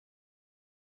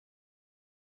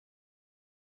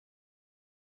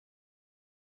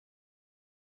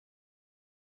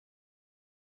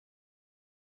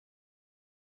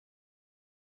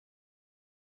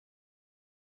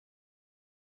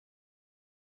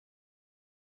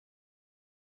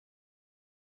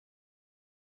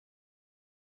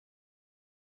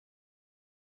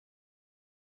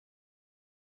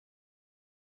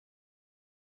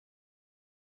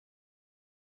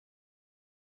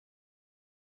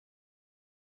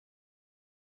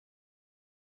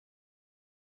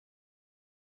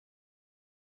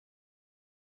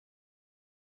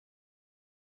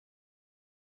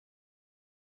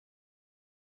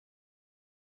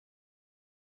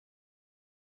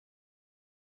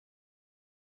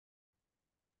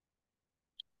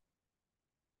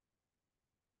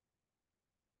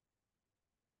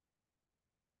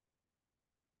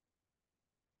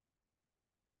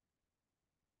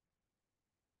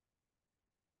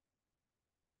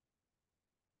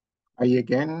Hi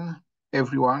again,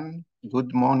 everyone.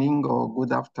 Good morning or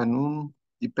good afternoon,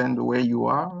 depend where you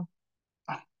are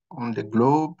on the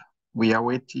globe. We are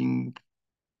waiting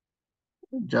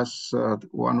just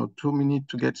 1 or 2 minutes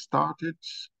to get started.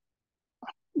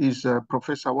 Is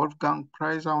Professor Wolfgang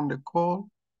Preiser on the call?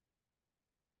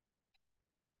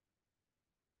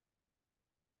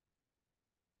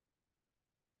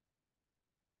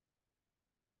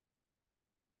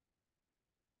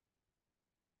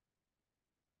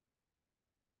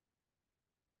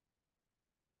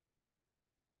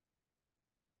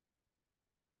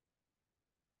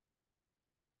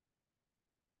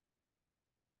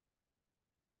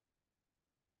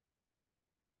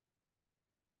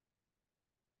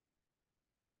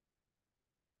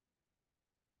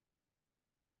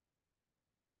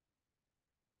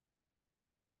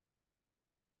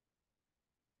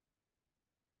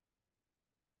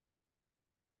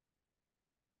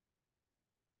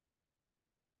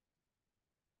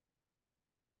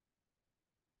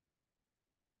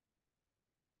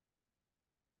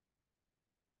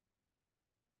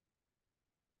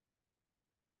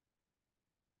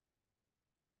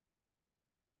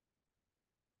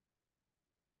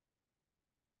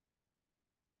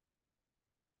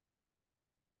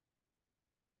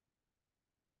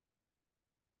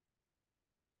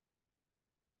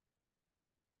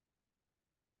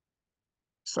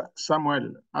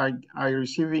 Samuel, I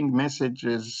receiving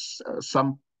messages,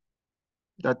 some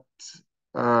that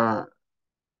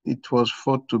it was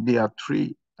thought to be at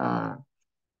 3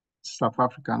 South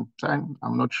African time.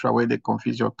 I'm not sure where the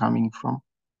confusion coming from.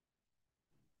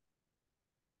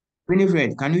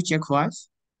 Winifred, can you check for us?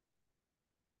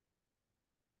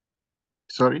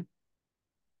 Sorry?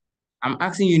 I'm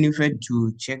asking Winifred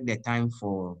to check the time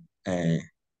for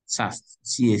SAS,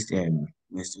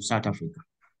 West South Africa.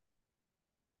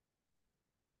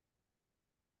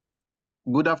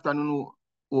 Good afternoon.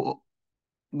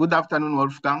 Good afternoon,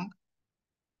 Wolfgang.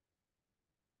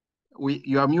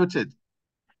 You are muted.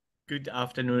 Good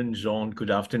afternoon, Jean.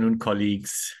 Good afternoon,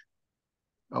 colleagues.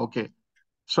 Okay.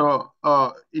 So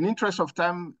in interest of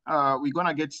time, we're going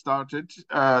to get started.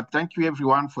 Thank you,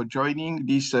 everyone, for joining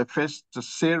this first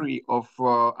series of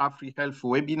AFREhealth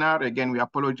webinar. Again, we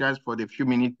apologize for the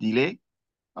few-minute delay.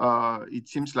 It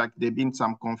seems like there's been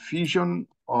some confusion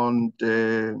on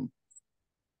the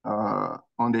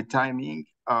timing,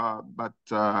 but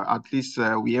at least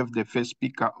we have the first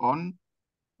speaker on.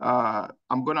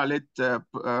 I'm going to let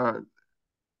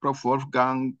Prof.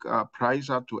 Wolfgang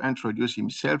Preiser to introduce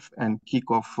himself and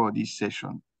kick off for this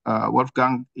session.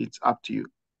 Wolfgang, it's up to you.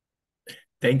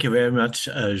 Thank you very much,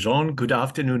 Jean. Good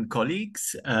afternoon,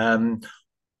 colleagues. Wherever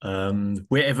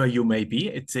you may be,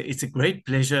 it's a great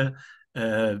pleasure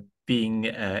being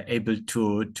able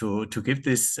to give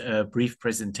this brief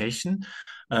presentation.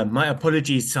 My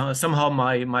apologies, somehow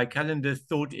my calendar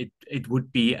thought it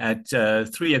would be at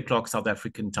 3 o'clock South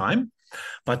African time.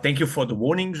 But thank you for the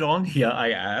warning, Jean. Here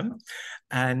I am.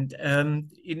 And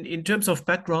in terms of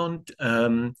background,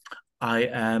 I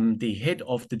am the head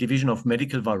of the Division of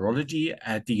Medical Virology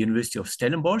at the University of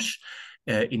Stellenbosch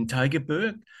in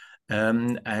Tygerberg.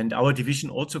 And our division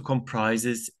also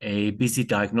comprises a busy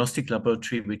diagnostic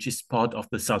laboratory, which is part of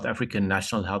the South African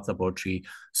National Health Laboratory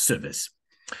Service.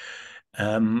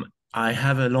 I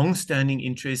have a long-standing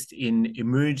interest in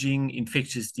emerging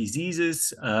infectious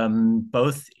diseases,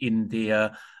 both in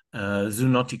their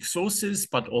zoonotic sources,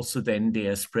 but also then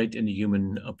their spread in the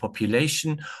human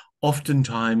population,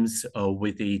 oftentimes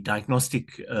with a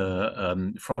diagnostic,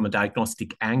 from a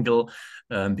diagnostic angle,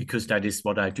 because that is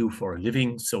what I do for a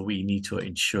living. So we need to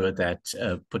ensure that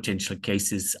potential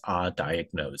cases are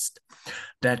diagnosed.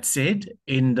 That said,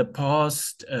 in the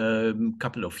past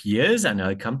couple of years, and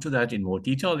I'll come to that in more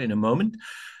detail in a moment,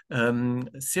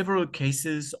 several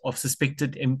cases of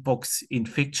suspected Mpox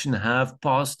infection have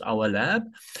passed our lab,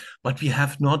 but we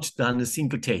have not done a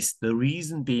single test. The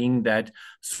reason being that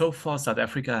so far South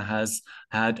Africa has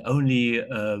had only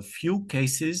a few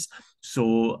cases,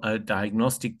 so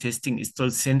diagnostic testing is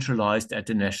still centralized at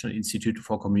the National Institute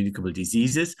for Communicable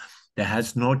Diseases. There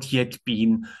has not yet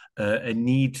been a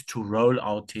need to roll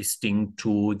out testing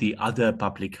to the other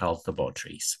public health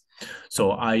laboratories.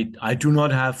 So I do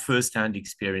not have first-hand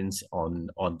experience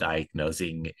on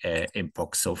diagnosing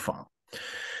Mpox so far.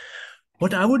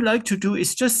 What I would like to do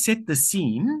is just set the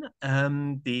scene.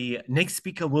 The next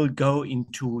speaker will go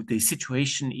into the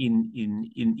situation in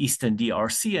Eastern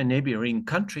DRC and neighboring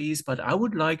countries, but I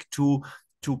would like to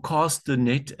cast the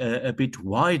net a bit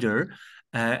wider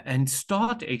and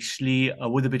start actually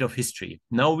with a bit of history.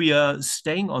 Now we are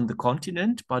staying on the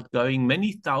continent, but going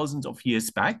many thousands of years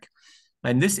back.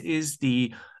 And this is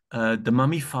the the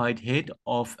mummified head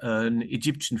of an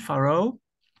Egyptian pharaoh.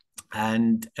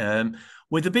 And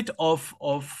with a bit of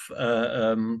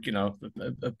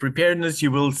preparedness,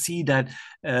 you will see that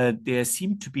there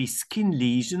seem to be skin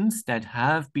lesions that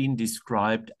have been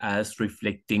described as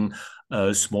reflecting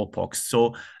smallpox.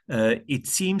 So it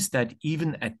seems that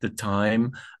even at the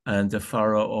time, the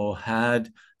pharaoh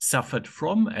had suffered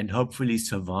from and hopefully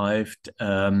survived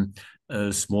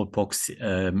smallpox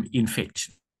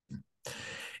infection.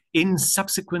 In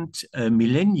subsequent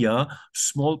millennia,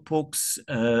 smallpox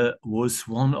was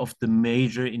one of the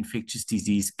major infectious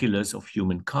disease killers of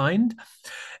humankind.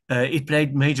 It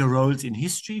played major roles in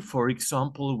history. For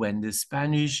example, when the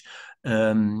Spanish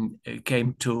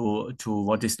came to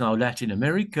what is now Latin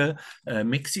America,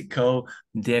 Mexico,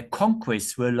 their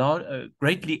conquests were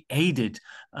greatly aided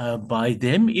by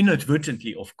them,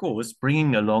 inadvertently, of course,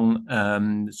 bringing along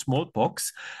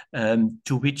smallpox,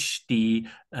 to which the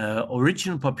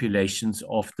original populations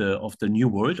of the New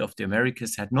World, of the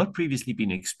Americas, had not previously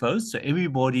been exposed. So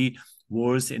everybody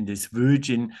was in this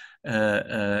virgin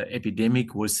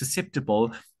epidemic was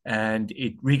susceptible, and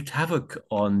it wreaked havoc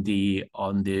on the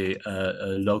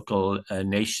local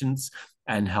nations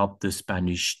and helped the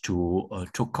Spanish to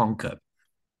conquer.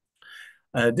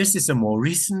 This is a more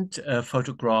recent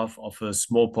photograph of a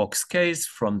smallpox case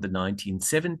from the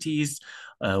 1970s,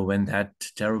 when that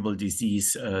terrible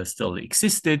disease still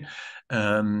existed.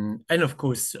 And of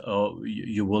course,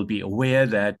 you will be aware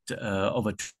that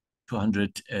over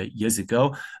 200 years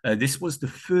ago, this was the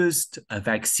first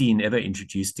vaccine ever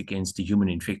introduced against the human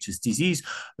infectious disease,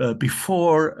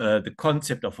 before the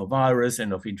concept of a virus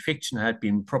and of infection had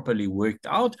been properly worked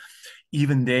out.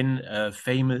 Even then,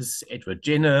 famous Edward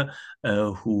Jenner,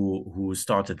 who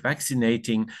started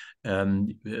vaccinating,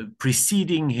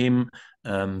 preceding him,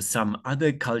 some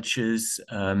other cultures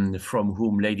from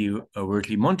whom Lady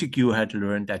Wortley Montagu had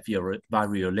learned that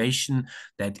variolation,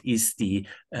 that is the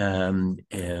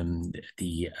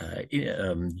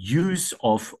use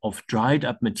of dried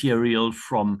up material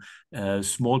from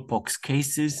smallpox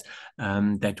cases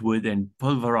that were then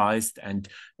pulverized and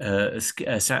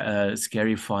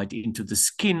scarified into the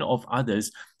skin of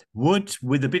others, would,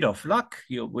 with a bit of luck,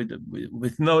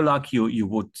 with no luck, you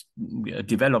would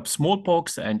develop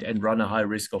smallpox and run a high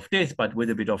risk of death, but with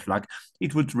a bit of luck,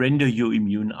 it would render you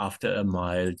immune after a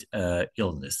mild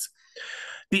illness.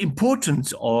 The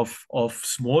importance of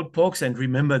smallpox, and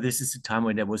remember, this is a time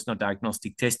when there was no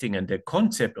diagnostic testing, and the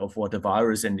concept of what a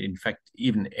virus, and in fact,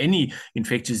 even any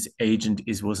infectious agent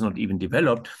is, was not even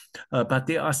developed. But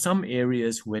there are some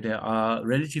areas where there are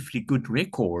relatively good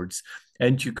records,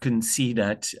 and you can see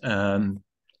that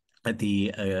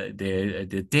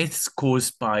the deaths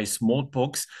caused by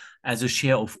smallpox as a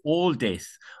share of all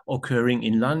deaths occurring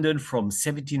in London from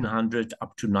 1700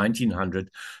 up to 1900.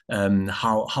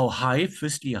 How high?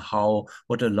 Firstly,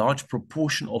 what a large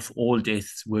proportion of all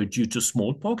deaths were due to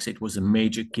smallpox. It was a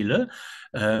major killer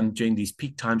during these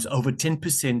peak times. Over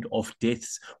 10% of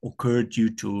deaths occurred due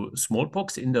to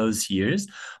smallpox in those years.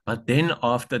 But then,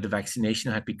 after the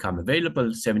vaccination had become available,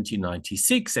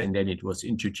 1796, and then it was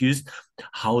introduced,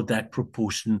 how that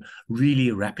proportion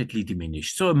really rapidly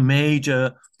diminished. So a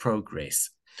major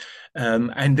progress.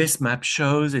 And this map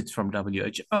shows, it's from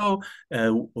WHO,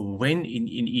 when in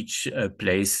each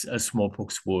place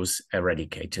smallpox was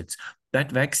eradicated.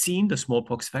 That vaccine, the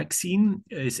smallpox vaccine,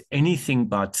 is anything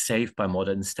but safe by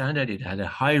modern standard. It had a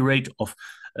high rate of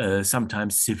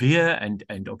sometimes severe and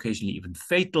occasionally even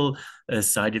fatal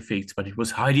side effects, but it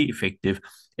was highly effective,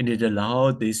 and it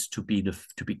allowed this to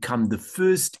become the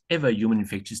first ever human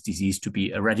infectious disease to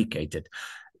be eradicated.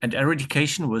 And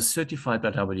eradication was certified by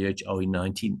WHO in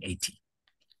 1980.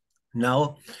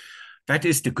 Now, that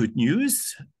is the good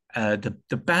news. The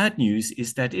bad news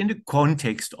is that in the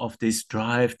context of this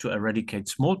drive to eradicate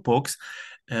smallpox,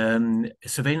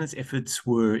 surveillance efforts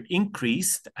were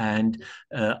increased, and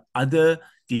other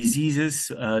diseases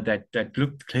that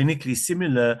looked clinically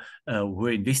similar were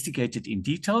investigated in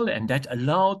detail, and that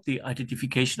allowed the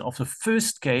identification of the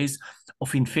first case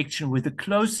of infection with a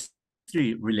close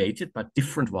related but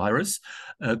different virus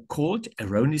called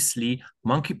erroneously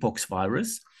monkeypox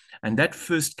virus. And that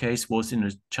first case was in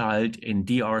a child in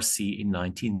DRC in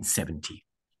 1970.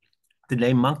 The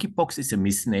name monkeypox is a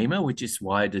misnomer, which is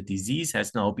why the disease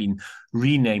has now been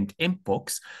renamed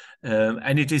Mpox.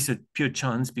 And it is a pure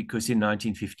chance because in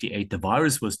 1958, the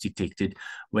virus was detected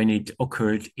when it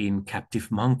occurred in captive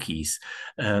monkeys.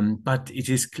 But it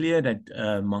is clear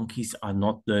that monkeys are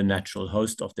not the natural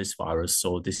host of this virus.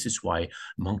 So this is why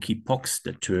monkeypox,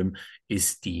 the term,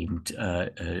 is deemed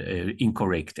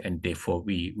incorrect. And therefore,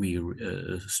 we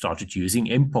started using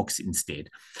Mpox instead.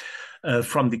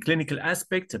 From the clinical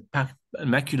aspect, a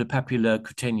maculopapular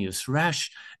cutaneous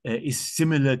rash is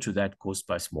similar to that caused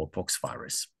by smallpox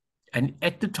virus. And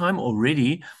at the time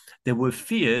already, there were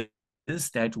fears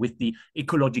that with the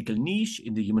ecological niche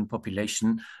in the human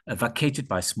population vacated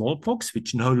by smallpox,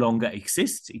 which no longer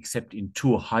exists except in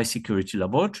 2 high-security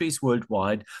laboratories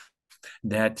worldwide,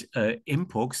 that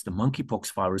Mpox, the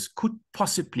monkeypox virus, could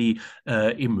possibly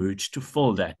emerge to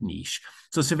fill that niche.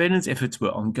 So surveillance efforts were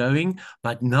ongoing,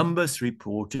 but numbers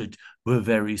reported were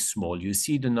very small. You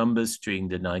see the numbers during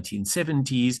the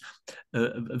 1970s,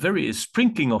 a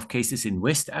sprinkling of cases in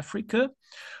West Africa,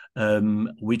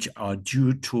 which are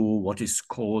due to what is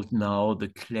called now the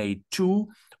clade 2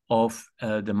 of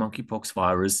the monkeypox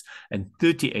virus, and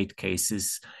 38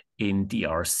 cases in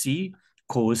DRC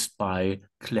caused by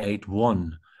clade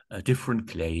 1, a different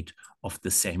clade of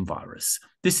the same virus.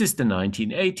 This is the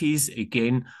 1980s.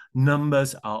 Again,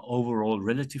 numbers are overall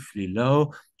relatively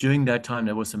low. During that time,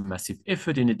 there was a massive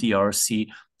effort in the DRC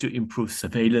to improve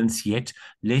surveillance, yet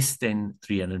less than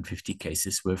 350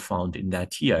 cases were found in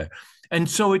that year. And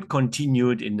so it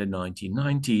continued in the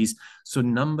 1990s. So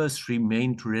numbers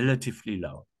remained relatively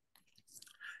low.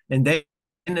 And then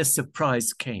a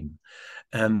surprise came.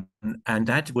 And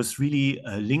that was really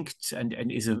linked and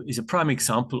is a prime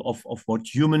example of what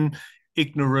human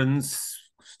ignorance,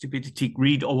 stupidity,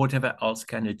 greed, or whatever else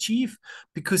can achieve.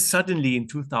 Because suddenly in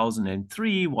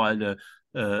 2003, while the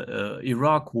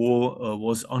Iraq war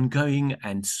was ongoing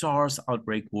and SARS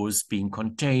outbreak was being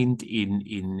contained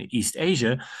in East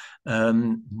Asia,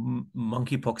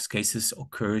 monkeypox cases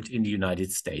occurred in the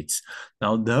United States.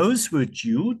 Now, those were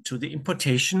due to the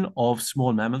importation of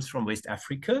small mammals from West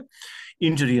Africa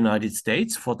into the United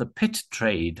States for the pet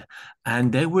trade.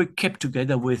 And they were kept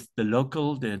together with the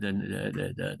local,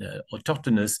 the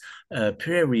autochthonous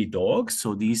prairie dogs.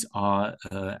 So these are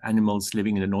animals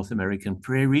living in the North American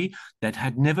prairie that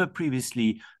had never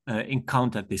previously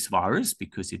encountered this virus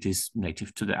because it is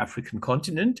native to the African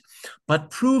continent, but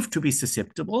proved to be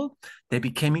susceptible. They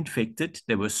became infected.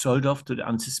 They were sold off to the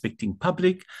unsuspecting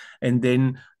public. And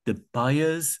then the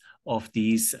buyers of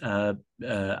these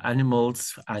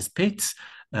animals as pets,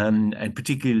 and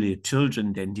particularly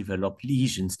children, then developed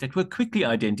lesions that were quickly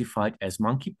identified as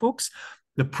monkeypox.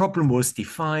 The problem was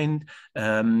defined.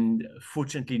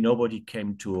 Fortunately, nobody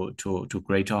came to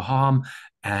greater harm.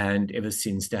 And ever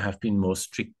since, there have been more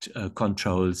strict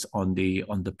controls on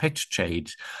the pet trade.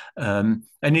 And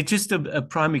it's just a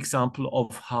prime example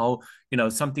of how,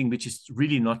 something which is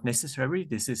really not necessary.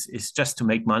 This is just to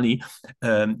make money.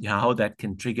 How that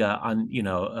can trigger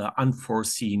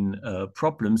unforeseen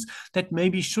problems that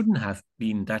maybe shouldn't have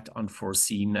been that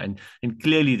unforeseen. And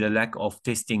clearly, the lack of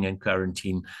testing and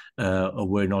quarantine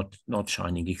were not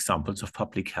shining examples of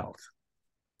public health.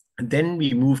 And then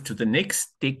we move to the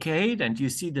next decade, and you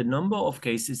see the number of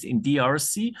cases in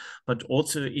DRC, but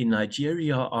also in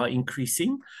Nigeria, are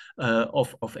increasing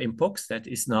of Mpox. That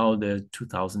is now the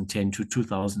 2010 to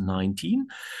 2019.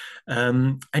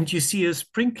 And you see a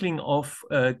sprinkling of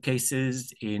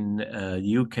cases in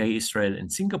the UK, Israel,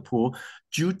 and Singapore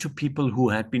due to people who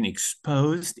had been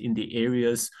exposed in the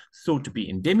areas thought to be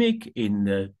endemic in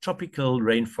the tropical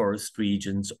rainforest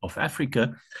regions of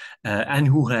Africa, and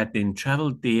who had then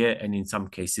traveled there and in some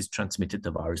cases transmitted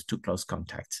the virus to close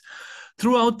contacts.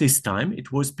 Throughout this time,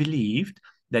 it was believed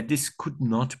that this could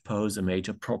not pose a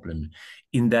major problem,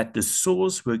 in that the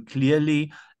source were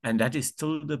clearly, and that is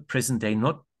still the present day,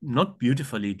 not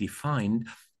beautifully defined,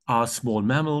 are small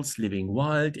mammals living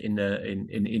wild in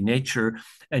nature,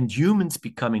 and humans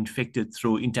become infected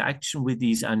through interaction with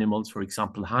these animals, for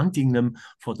example, hunting them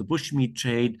for the bushmeat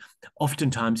trade.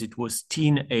 Oftentimes it was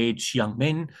teenage young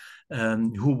men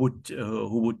who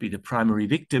would be the primary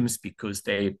victims, because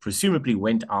they presumably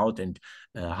went out and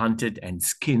hunted and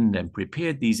skinned and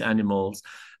prepared these animals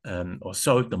or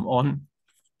sold them on.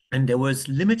 And there was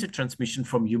limited transmission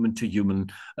from human to human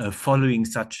following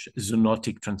such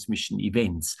zoonotic transmission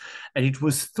events. And it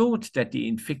was thought that the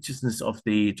infectiousness of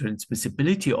the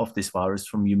transmissibility of this virus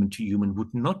from human to human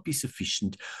would not be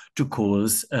sufficient to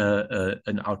cause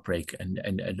an outbreak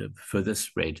and a further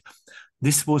spread.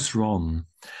 This was wrong.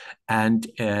 And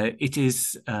it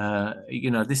is,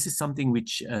 this is something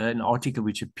which, an article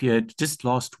which appeared just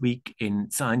last week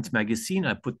in Science magazine.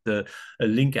 I put a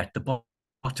link at the bottom.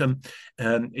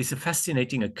 Is a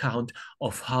fascinating account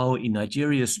of how in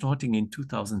Nigeria, starting in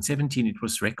 2017, it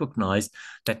was recognized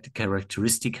that the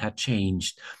characteristic had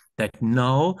changed, that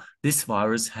now this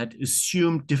virus had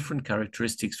assumed different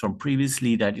characteristics from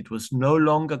previously, that it was no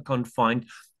longer confined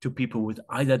to people with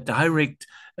either direct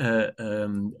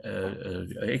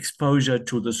exposure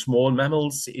to the small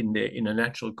mammals in a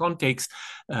natural context,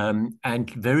 and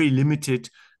very limited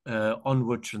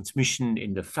onward transmission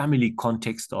in the family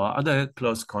context or other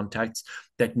close contacts,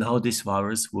 that now this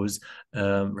virus was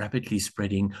rapidly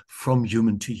spreading from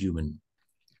human to human.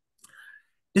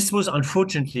 This was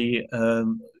unfortunately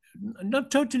not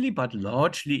totally, but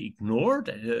largely ignored,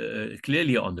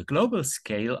 clearly on the global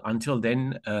scale, until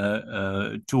then,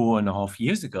 2.5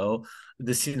 years ago,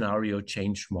 the scenario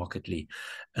changed markedly.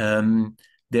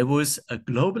 There was a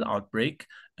global outbreak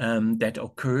that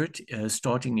occurred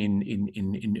starting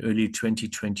in early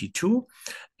 2022,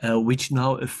 which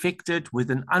now affected,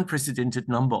 with an unprecedented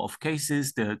number of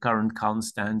cases. The current count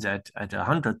stands at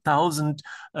 100,000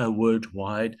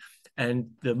 worldwide. And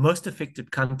the most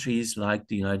affected countries like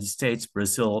the United States,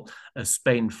 Brazil,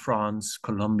 Spain, France,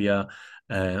 Colombia,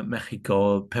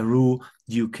 Mexico, Peru,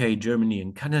 UK, Germany,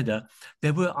 and Canada,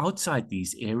 they were outside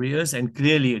these areas. And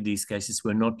clearly these cases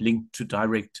were not linked to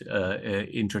direct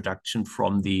introduction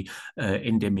from the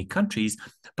endemic countries,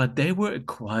 but they were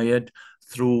acquired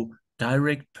through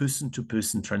direct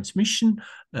person-to-person transmission,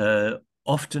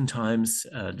 oftentimes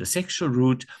the sexual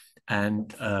route,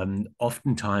 and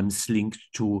oftentimes linked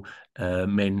to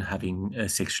men having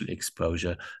sexual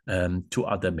exposure to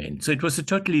other men. So it was a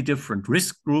totally different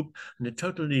risk group and a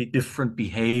totally different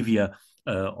behavior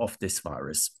of this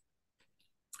virus.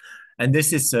 And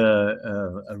this is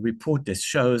a report that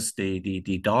shows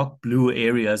the dark blue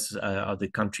areas are the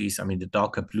countries. I mean, the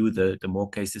darker blue, the more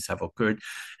cases have occurred.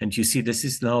 And you see this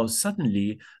is now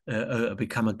suddenly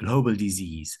become a global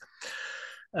disease.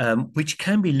 Which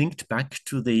can be linked back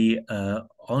to the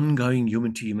ongoing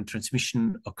human-to-human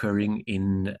transmission occurring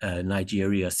in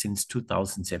Nigeria since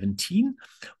 2017,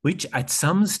 which at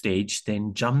some stage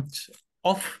then jumped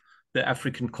off the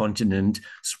African continent,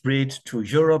 spread to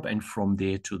Europe, and from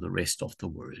there to the rest of the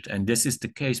world. And this is the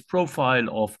case profile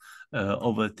of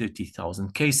over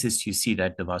 30,000 cases. You see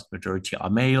that the vast majority are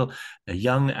male,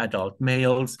 young adult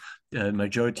males. The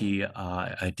majority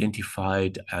are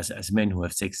identified as men who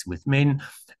have sex with men,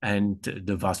 and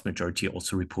the vast majority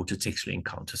also reported sexual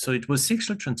encounters. So it was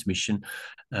sexual transmission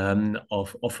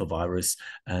of a virus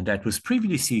that was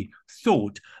previously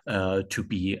thought to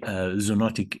be a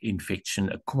zoonotic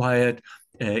infection acquired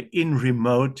in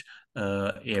remote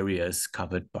areas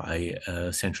covered by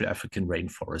Central African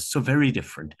rainforests. So very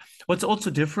different. What's also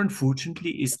different,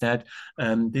 fortunately, is that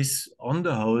this, on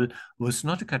the whole, was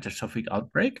not a catastrophic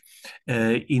outbreak,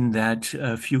 in that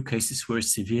few cases were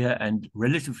severe and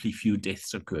relatively few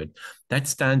deaths occurred. That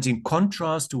stands in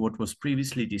contrast to what was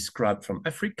previously described from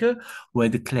Africa, where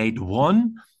the clade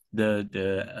 1,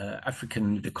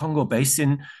 the Congo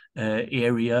Basin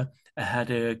area,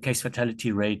 had a case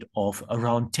fatality rate of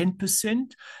around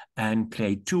 10%, and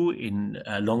clade 2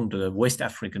 along the West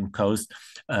African coast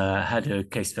had a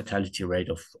case fatality rate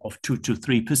of 2 to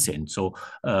 3%. So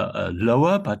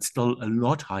lower, but still a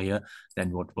lot higher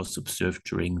than what was observed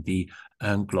during the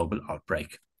global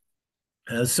outbreak.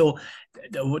 So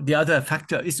the other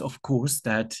factor is, of course,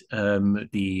 that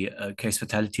the case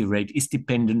fatality rate is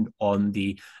dependent on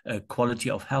the quality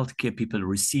of healthcare people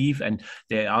receive. And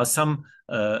there are some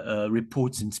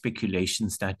reports and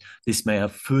speculations that this may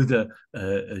have further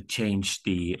changed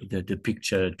the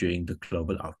picture during the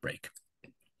global outbreak.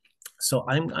 So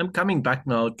I'm coming back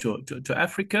now to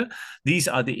Africa. These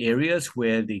are the areas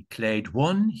where the clade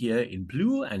 1 here in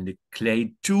blue and the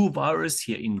clade 2 virus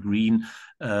here in green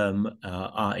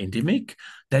are endemic.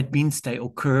 That means they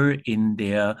occur in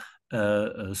their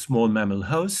small mammal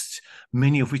hosts,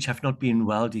 many of which have not been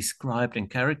well described and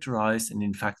characterized. And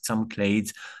in fact, some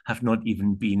clades have not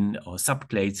even been, or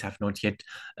subclades have not yet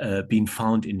been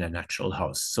found in their natural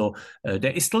host. So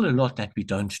there is still a lot that we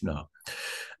don't know.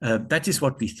 That is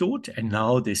what we thought, and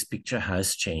now this picture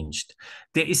has changed.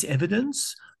 There is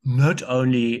evidence, not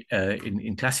only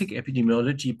in classic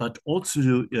epidemiology, but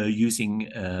also using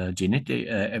genetic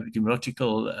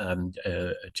epidemiological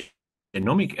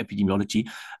genomic epidemiology,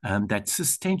 that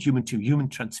sustained human-to-human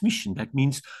transmission, that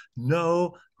means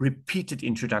no repeated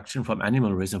introduction from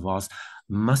animal reservoirs,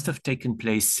 must have taken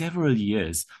place several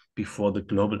years before the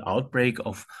global outbreak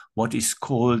of what is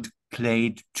called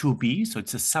clade 2b. So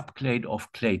it's a subclade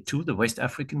of clade 2, the West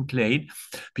African clade,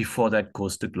 before that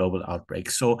caused the global outbreak.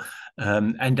 So,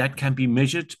 and that can be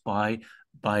measured by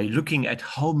by looking at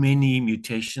how many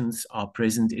mutations are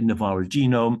present in the viral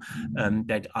genome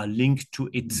that are linked to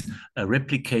its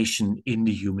replication in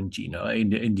the human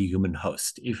genome, in the human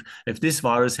host. If this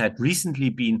virus had recently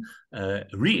been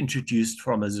reintroduced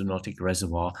from a zoonotic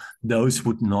reservoir, those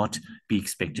would not be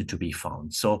expected to be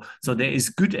found. So there is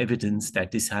good evidence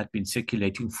that this had been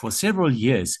circulating for several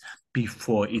years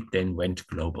before it then went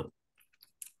global.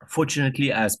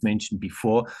 Fortunately, as mentioned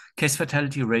before, case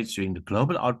fatality rates during the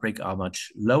global outbreak are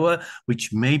much lower,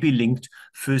 which may be linked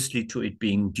firstly to it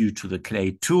being due to the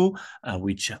clade 2,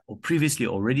 which previously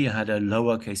already had a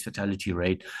lower case fatality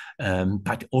rate,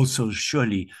 but also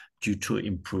surely due to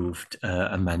improved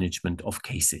management of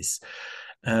cases.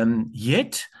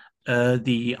 Yet,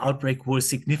 the outbreak was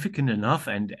significant enough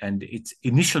and its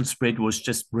initial spread was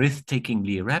just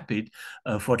breathtakingly rapid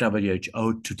for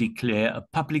WHO to declare a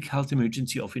public health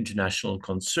emergency of international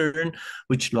concern,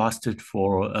 which lasted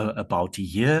for about a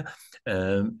year.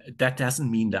 That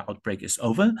doesn't mean the outbreak is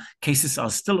over. Cases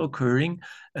are still occurring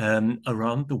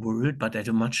around the world, but at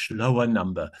a much lower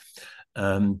number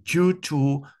due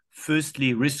to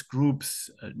firstly, risk groups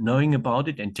knowing about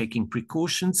it and taking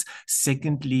precautions.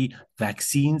 Secondly,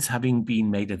 vaccines having been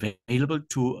made available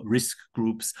to risk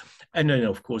groups. And then,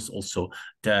 of course, also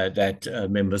that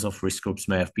members of risk groups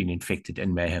may have been infected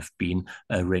and may have been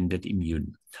rendered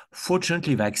immune.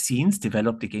 Fortunately, vaccines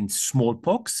developed against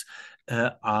smallpox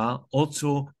are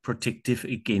also protective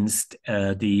against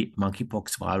the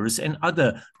monkeypox virus and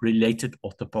other related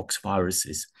orthopox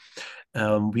viruses.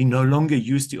 We no longer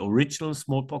use the original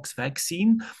smallpox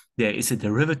vaccine. There is a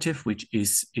derivative, which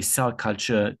is cell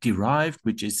culture derived,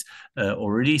 which is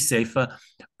already safer,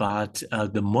 but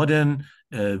the modern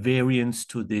variants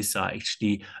to this are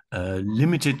actually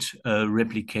limited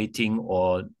replicating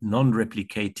or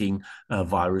non-replicating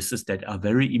viruses that are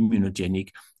very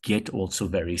immunogenic, yet also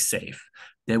very safe.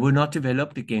 They were not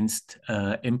developed against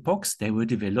Mpox. They were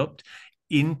developed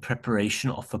in preparation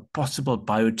of a possible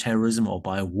bioterrorism or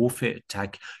biowarfare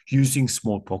attack using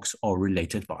smallpox or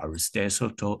related virus. They're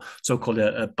so-called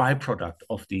a byproduct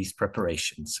of these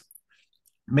preparations.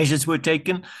 Measures were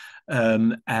taken,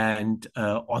 and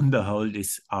on the whole,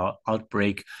 this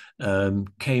outbreak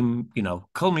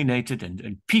culminated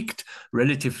and peaked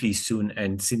relatively soon,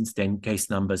 and since then, case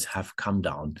numbers have come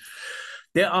down.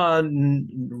 There are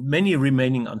many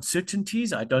remaining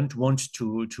uncertainties. I don't want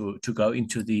to go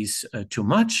into these too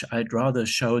much. I'd rather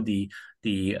show the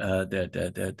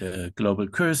global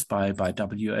curse by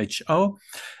WHO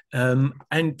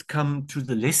and come to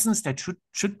the lessons that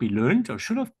should be learned or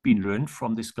should have been learned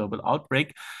from this global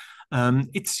outbreak.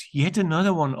 It's yet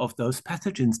another one of those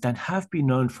pathogens that have been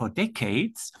known for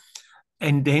decades,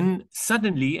 and then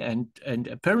suddenly and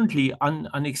apparently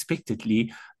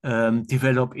unexpectedly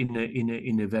develop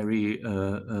in a very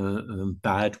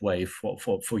bad way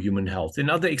for human health. And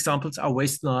other examples are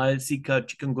West Nile, Zika,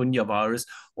 chikungunya virus,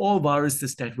 all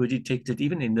viruses that were detected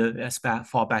even as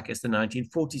far back as the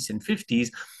 1940s and 50s,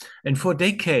 and for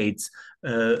decades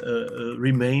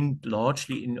remained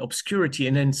largely in obscurity,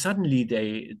 and then suddenly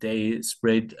they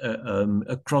spread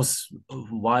across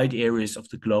wide areas of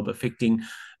the globe, affecting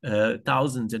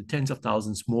thousands and tens of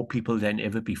thousands more people than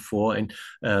ever before. And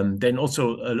then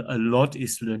also a lot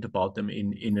is learned about them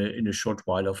in a short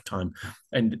while of time.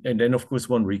 And then, of course,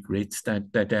 one regrets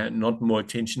that not more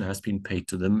attention has been paid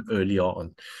to them earlier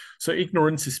on. So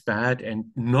ignorance is bad, and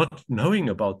not knowing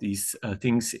about these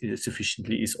things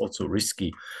sufficiently is also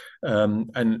risky.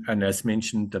 And as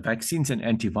mentioned, the vaccines and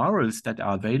antivirals that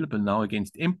are available now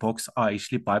against Mpox are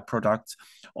actually byproducts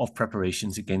of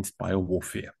preparations against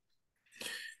biowarfare.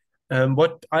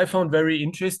 What I found very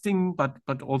interesting, but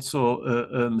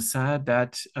also sad,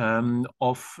 that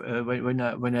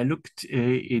when I looked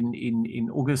in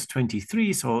August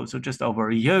 23, so just over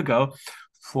a year ago,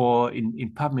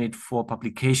 in PubMed for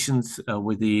publications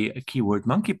with the keyword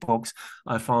monkeypox,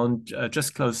 I found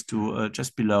just close to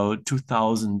just below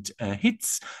 2,000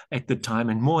 hits at the time,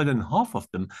 and more than half of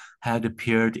them had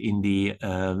appeared in the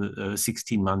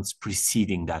 16 months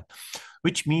preceding that,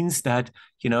 which means that,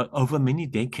 over many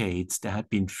decades, there had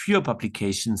been fewer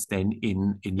publications than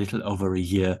in little over a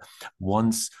year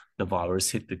once the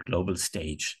virus hit the global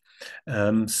stage.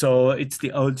 So it's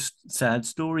the old sad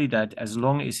story that as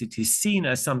long as it is seen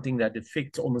as something that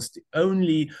affects almost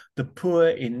only the poor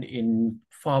in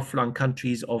far-flung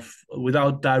countries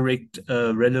without direct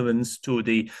relevance to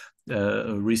the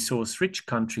resource-rich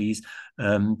countries,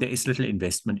 there is little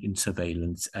investment in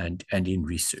surveillance and in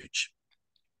research.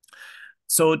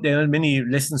 So there are many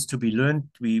lessons to be learned.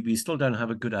 We still don't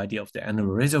have a good idea of the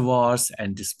animal reservoirs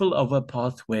and the spillover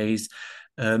pathways.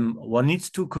 one needs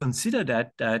to consider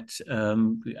that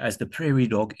as the prairie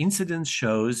dog incidence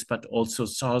shows, but also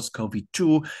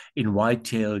SARS-CoV-2 in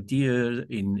white-tailed deer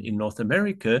in North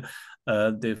America,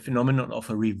 the phenomenon of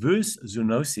a reverse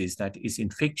zoonosis, that is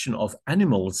infection of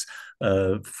animals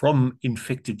from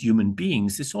infected human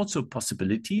beings, is also a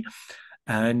possibility.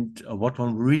 And what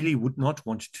one really would not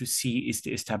want to see is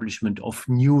the establishment of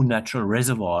new natural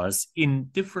reservoirs in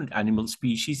different animal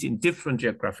species, in different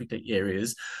geographical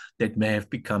areas that may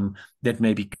become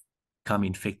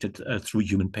infected through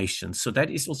human patients. So that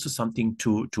is also something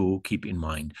to keep in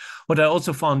mind. What I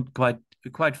also found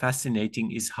quite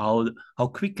fascinating is how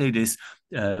quickly this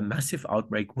massive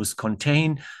outbreak was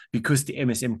contained, because the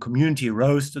MSM community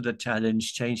rose to the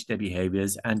challenge, changed their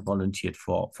behaviors, and volunteered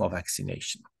for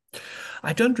vaccination.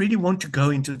 I don't really want to go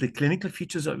into the clinical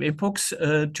features of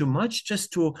Mpox too much,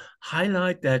 just to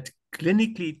highlight that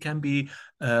clinically it can be,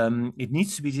 it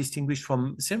needs to be distinguished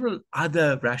from several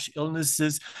other rash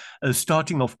illnesses,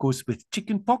 starting of course with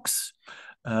chickenpox,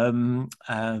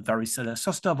 varicella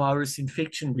zoster virus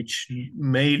infection, which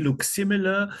may look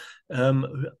similar,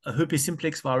 herpes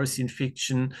simplex virus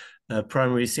infection,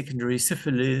 primary, secondary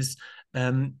syphilis,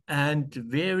 and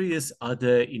various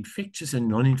other infectious and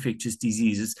non-infectious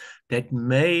diseases that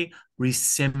may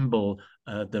resemble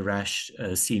the rash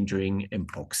seen during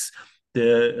Mpox.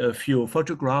 The few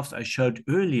photographs I showed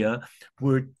earlier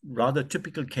were rather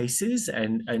typical cases,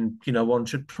 and one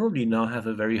should probably now have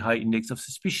a very high index of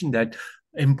suspicion that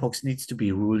Mpox needs to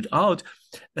be ruled out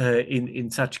in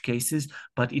such cases,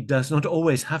 but it does not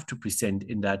always have to present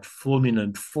in that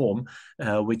fulminant form,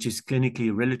 which is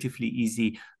clinically relatively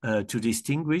easy to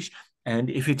distinguish.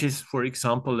 And if it is, for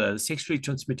example, a sexually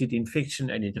transmitted infection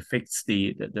and it affects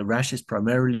the rashes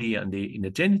primarily in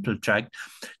the genital tract,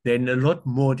 then a lot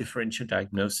more differential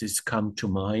diagnoses come to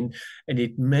mind, and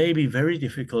it may be very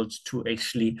difficult to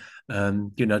actually,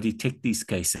 detect these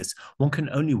cases. One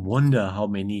can only wonder how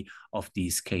many of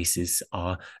these cases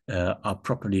are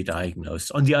properly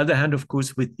diagnosed. On the other hand, of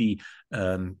course,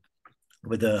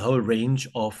 with a whole range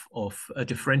of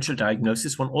differential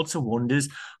diagnosis, one also wonders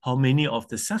how many of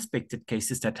the suspected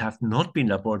cases that have not been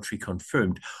laboratory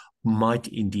confirmed might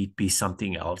indeed be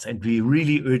something else. And we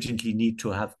really urgently need to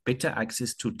have better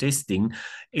access to testing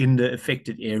in the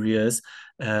affected areas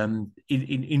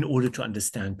in order to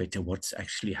understand better what's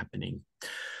actually happening.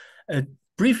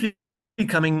 Briefly,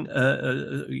 coming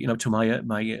to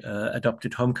my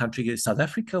adopted home country, South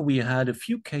Africa, we had a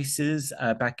few cases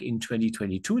back in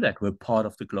 2022 that were part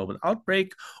of the global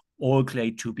outbreak, all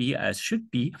claimed to be as should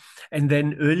be. And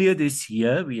then earlier this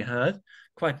year, we had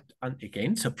quite,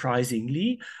 again,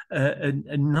 surprisingly,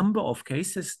 a number of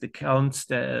cases. The count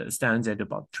stands at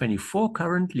about 24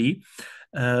 currently.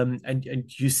 And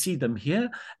you see them here,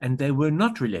 and they were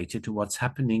not related to what's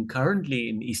happening currently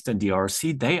in Eastern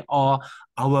DRC. They are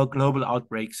our global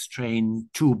outbreak strain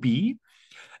 2B.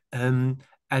 And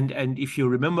if you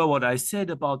remember what I said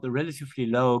about the relatively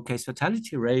low case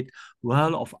fatality rate,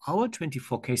 well, of our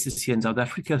 24 cases here in South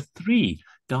Africa, 3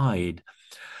 died.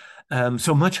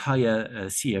 So much higher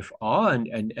CFR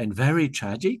and very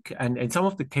tragic. And some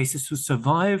of the cases who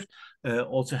survived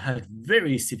also had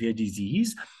very severe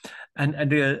disease. And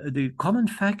the common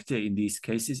factor in these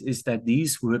cases is that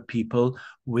these were people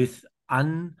with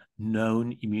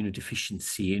unknown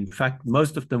immunodeficiency. In fact,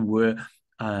 most of them were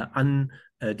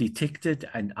undetected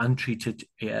and untreated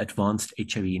advanced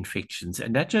HIV infections.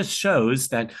 And that just shows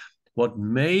that what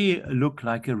may look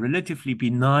like a relatively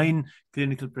benign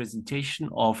clinical presentation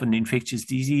of an infectious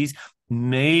disease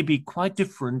may be quite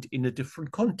different in a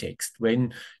different context,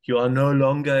 when you are no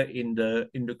longer in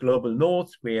the global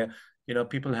north, where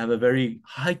people have a very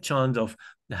high chance of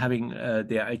having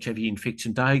their HIV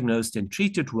infection diagnosed and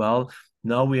treated well.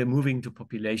 Now we are moving to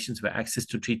populations where access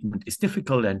to treatment is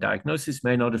difficult and diagnosis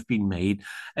may not have been made.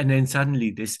 And then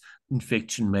suddenly this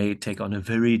infection may take on a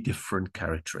very different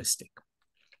characteristic.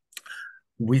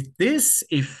 With this,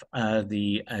 if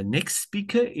the next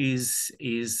speaker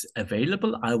is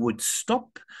available, I would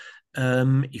stop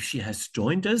if she has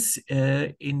joined us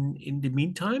in the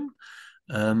meantime.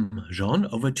 Jean,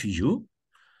 over to you.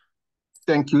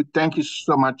 Thank you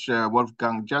so much,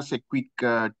 Wolfgang. Just a quick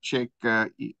check.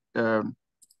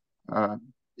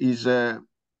 Is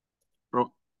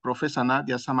Professor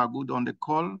Nadia Sam-Agudu on the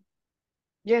call?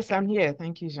 Yes, I'm here.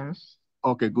 Thank you, Jean.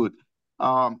 Okay, good.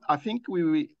 I think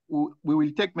we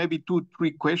will take maybe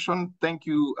 2-3 questions. Thank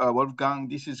you, Wolfgang.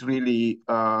 This is really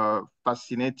a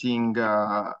fascinating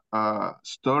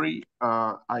story.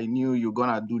 I knew you're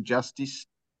gonna do justice.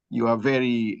 You are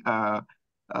very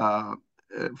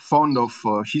fond of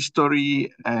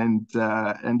history and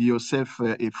yourself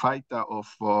a fighter of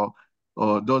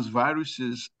or those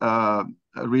viruses.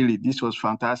 Really, this was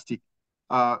fantastic.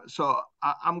 So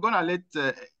I'm going to let,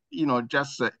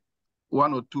 just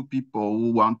one or two people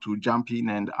who want to jump in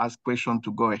and ask questions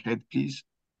to go ahead, please.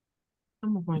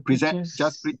 Present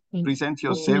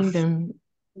yourself them,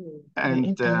 and the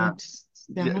internet,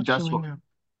 they're not just showing up.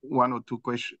 one or two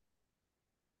questions.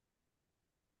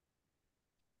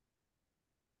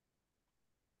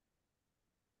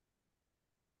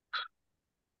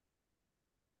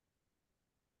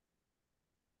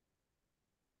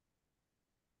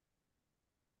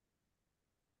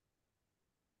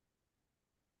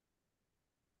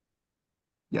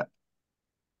 Yeah.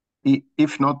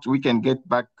 If not, we can get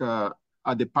back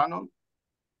at the panel.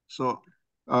 So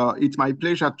it's my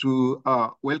pleasure to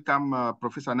welcome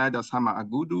Professor Nadia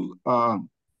Sam-Agudu,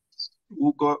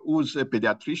 who's a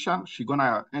pediatrician. She's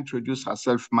gonna introduce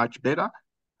herself much better.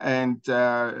 And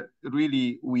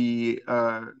really, we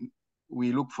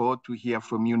look forward to hear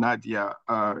from you, Nadia.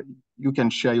 You can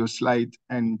share your slide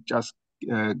and just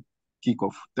kick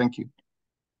off. Thank you.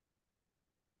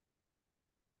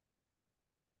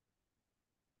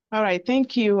 All right,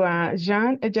 thank you,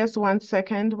 Jean. Just 1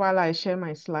 second while I share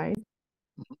my slide.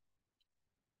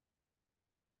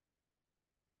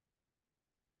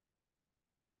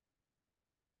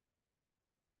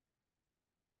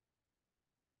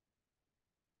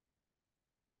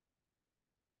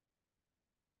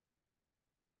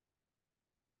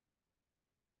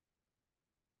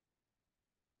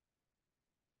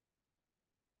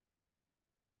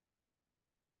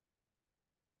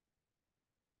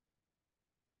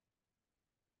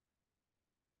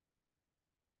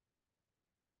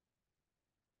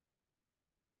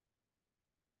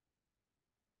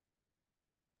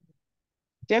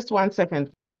 Just 1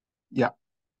 second. Yeah.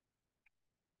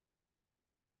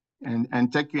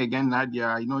 And thank you again, Nadia.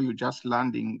 I know you're just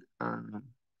landing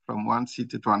from one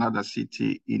city to another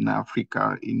city in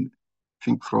Africa, I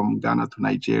think from Ghana to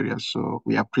Nigeria. So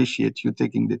we appreciate you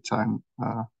taking the time.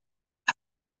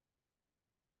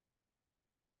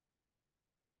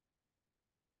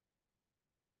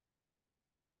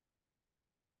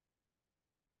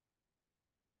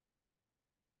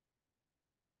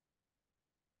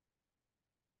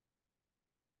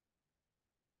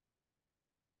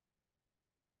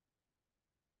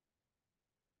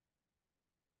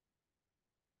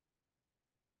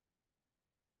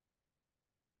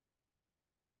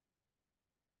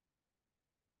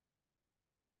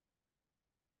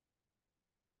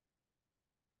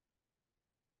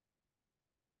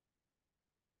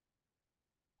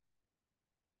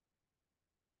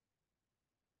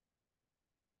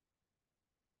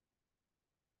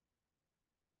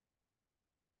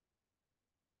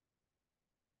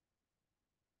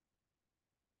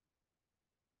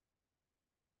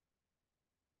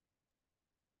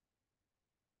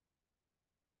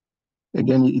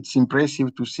 Again, it's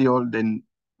impressive to see all the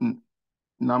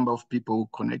number of people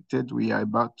connected. We are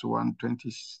about to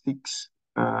 126,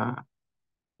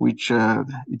 which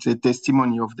it's a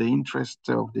testimony of the interest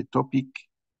of the topic.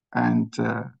 And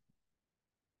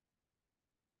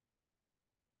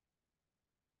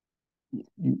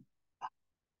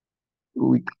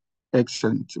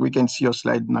excellent. We can see your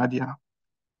slide, Nadia.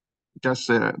 Just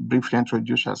briefly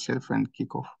introduce yourself and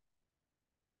kick off.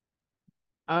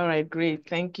 All right, great.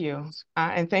 Thank you.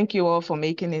 And thank you all for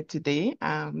making it today.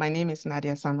 My name is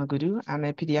Nadia Sam-Agudu. I'm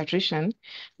a pediatrician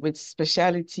with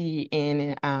specialty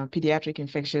in pediatric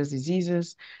infectious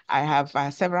diseases. I have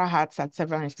several hats at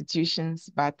several institutions,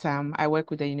 but I work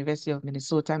with the University of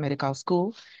Minnesota Medical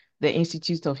School, the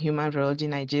Institute of Human Virology,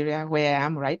 Nigeria, where I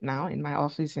am right now in my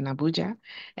office in Abuja,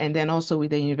 and then also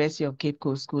with the University of Cape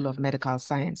Coast School of Medical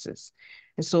Sciences.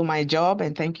 And so my job,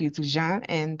 and thank you to Jean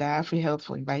and AFREhealth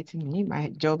for inviting me, my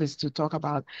job is to talk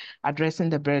about addressing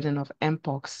the burden of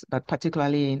Mpox, but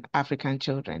particularly in African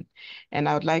children. And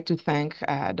I would like to thank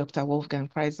Dr. Wolfgang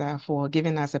Preiser for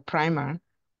giving us a primer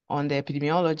on the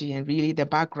epidemiology and really the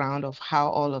background of how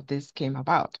all of this came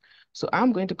about. So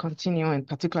I'm going to continue and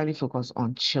particularly focus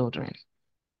on children.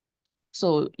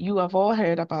 So you have all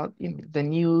heard about the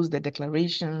news, the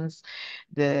declarations,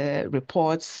 the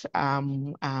reports.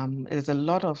 There's a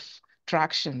lot of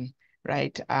traction,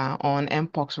 right, on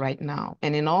Mpox right now.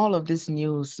 And in all of this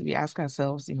news, we ask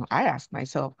ourselves, I ask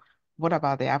myself, what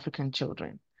about the African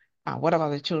children? What about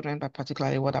the children, but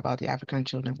particularly what about the African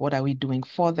children? What are we doing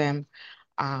for them?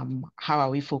 How are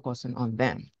we focusing on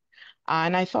them?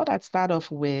 And I thought I'd start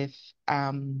off with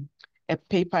a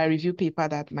a review paper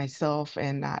that myself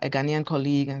and a Ghanaian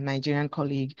colleague and a Nigerian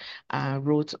colleague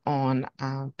wrote on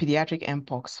pediatric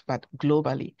Mpox, but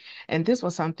globally. And this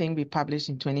was something we published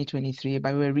in 2023,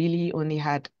 but we really only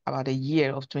had about a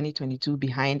year of 2022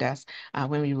 behind us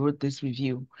when we wrote this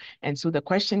review. And so the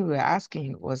question we were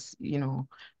asking was,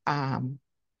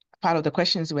 part of the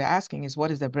questions we're asking is,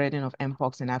 what is the burden of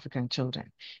Mpox in African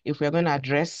children? If we're going to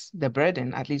address the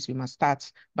burden, at least we must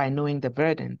start by knowing the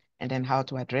burden and then how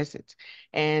to address it.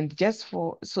 And just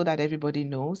so that everybody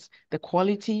knows, the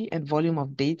quality and volume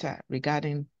of data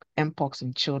regarding Mpox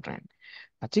in children,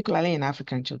 particularly in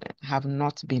African children, have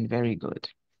not been very good.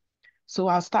 So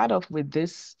I'll start off with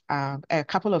this, a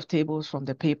couple of tables from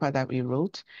the paper that we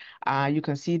wrote. You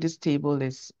can see this table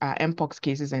is Mpox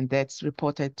cases and deaths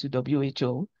reported to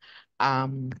WHO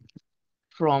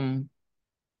from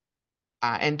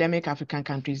endemic African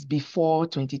countries before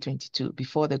 2022,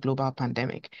 before the global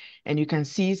pandemic. And you can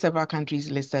see several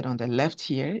countries listed on the left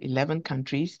here, 11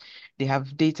 countries. They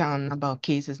have data on number of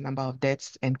cases, number of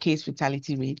deaths, and case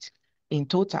fatality rate in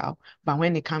total. But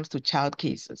when it comes to child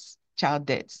cases, child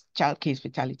deaths, child case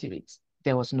fatality rates,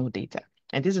 there was no data.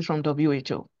 And this is from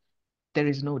WHO. There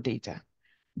is no data.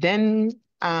 Then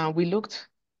we looked,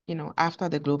 after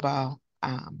the global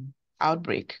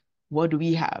outbreak, what do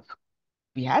we have?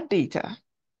 We had data,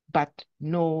 but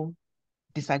no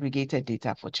disaggregated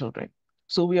data for children.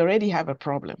 So we already have a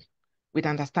problem with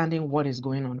understanding what is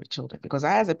going on with children, because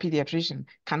I, as a pediatrician,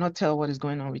 cannot tell what is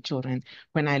going on with children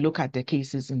when I look at the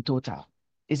cases in total.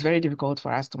 It's very difficult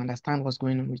for us to understand what's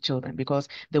going on with children because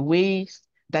the ways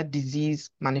that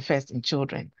disease manifests in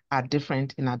children are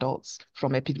different in adults,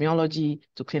 from epidemiology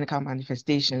to clinical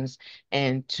manifestations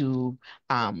and to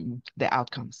the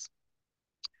outcomes.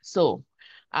 So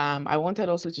I wanted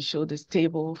also to show this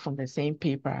table from the same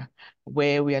paper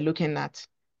where we are looking at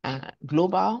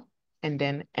global and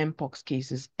then Mpox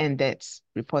cases and deaths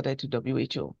reported to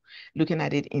WHO, looking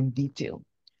at it in detail.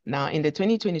 Now, in the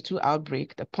 2022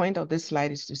 outbreak, the point of this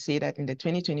slide is to say that in the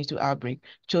 2022 outbreak,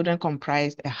 children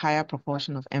comprised a higher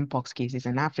proportion of Mpox cases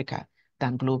in Africa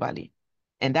than globally.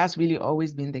 And that's really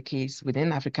always been the case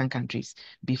within African countries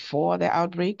before the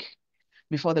outbreak,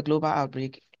 before the global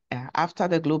outbreak, after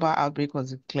the global outbreak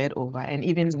was declared over, and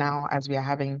even now as we are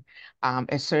having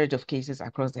a surge of cases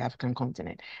across the African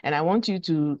continent. And I want you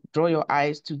to draw your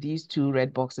eyes to these two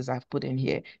red boxes I've put in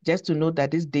here, just to note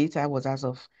that this data was as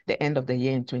of the end of the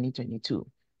year in 2022,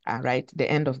 right?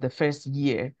 The end of the first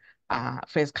year,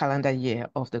 first calendar year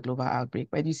of the global outbreak.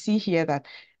 But you see here that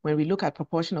when we look at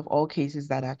proportion of all cases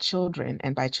that are children,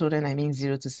 and by children, I mean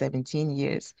 0 to 17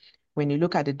 years, when you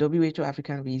look at the WHO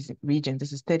African region,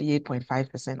 this is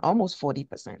 38.5%, almost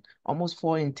 40%, almost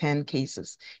 4 in 10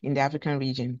 cases in the African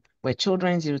region were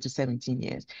children 0 to 17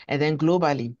 years. And then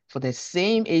globally, for the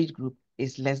same age group,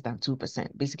 is less than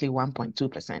 2%, basically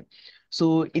 1.2%.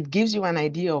 So it gives you an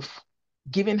idea of,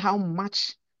 given how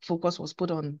much focus was put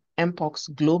on Mpox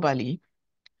globally,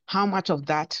 how much of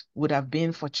that would have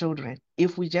been for children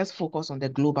if we just focus on the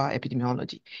global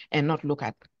epidemiology and not look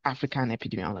at African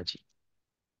epidemiology.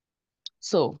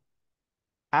 So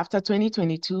after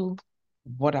 2022,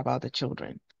 what about the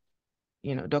children?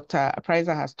 Dr.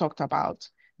 Preiser has talked about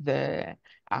the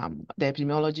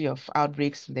epidemiology of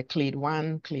outbreaks, the clade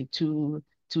 1, clade 2,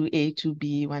 2A,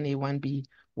 2B, 1A, 1B.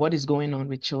 What is going on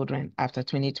with children after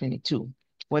 2022?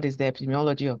 What is the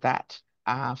epidemiology of that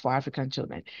for African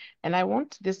children? And I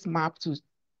want this map to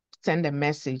send a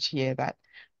message here that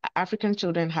African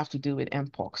children have to deal with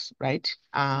Mpox, right?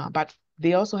 But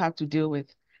they also have to deal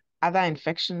with other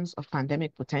infections of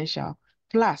pandemic potential,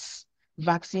 plus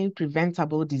vaccine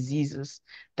preventable diseases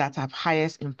that have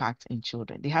highest impact in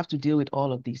children. They have to deal with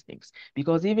all of these things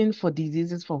because even for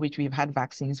diseases for which we've had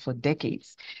vaccines for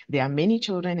decades, there are many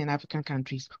children in African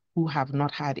countries who have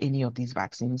not had any of these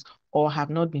vaccines or have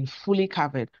not been fully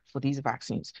covered for these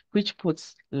vaccines, which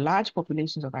puts large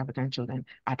populations of African children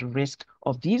at risk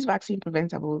of these vaccine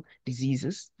preventable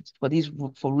diseases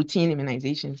for routine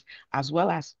immunizations, as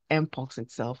well as Mpox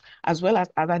itself, as well as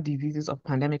other diseases of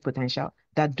pandemic potential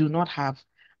that do not have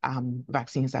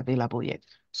vaccines available yet.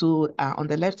 So on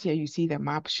the left here, you see the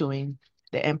map showing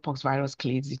the Mpox virus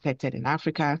clades detected in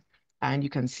Africa. And you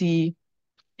can see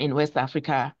in West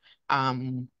Africa,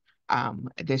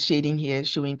 the shading here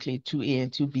showing clade 2A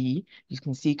and 2B. You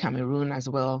can see Cameroon as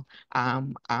well.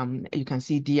 You can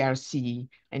see DRC,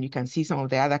 and you can see some of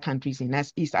the other countries in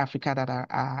East Africa that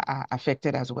are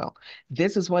affected as well.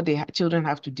 This is what the children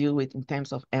have to deal with in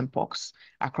terms of Mpox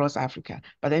across Africa.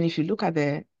 But then if you look at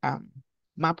the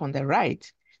map on the right,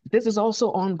 this is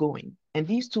also ongoing. And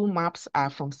these two maps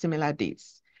are from similar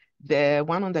dates. The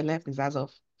one on the left is as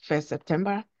of 1st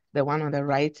September, The one on the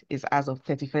right is as of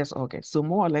 31st August. So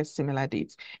more or less similar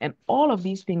dates. And all of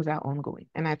these things are ongoing.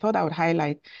 And I thought I would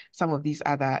highlight some of these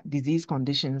other disease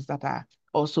conditions that are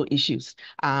also issues.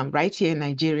 Right here in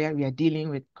Nigeria, we are dealing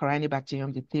with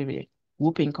Corynebacterium diphtheria,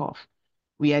 whooping cough.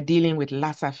 We are dealing with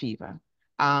Lassa fever.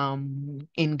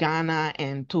 In Ghana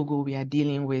and Togo, we are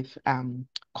dealing with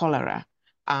cholera.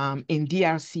 In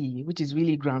DRC, which is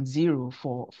really ground zero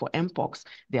for Mpox,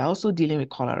 they're also dealing with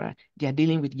cholera. They are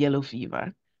dealing with yellow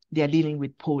fever. They are dealing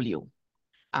with polio,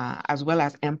 as well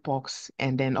as Mpox,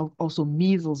 and then also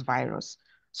measles virus.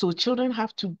 So children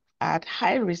have to at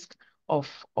high risk of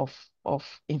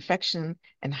infection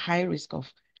and high risk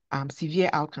of severe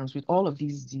outcomes with all of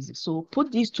these diseases. So put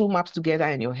these two maps together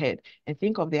in your head and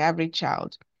think of the average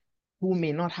child who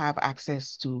may not have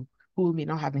access to, who may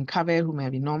not have been covered, who may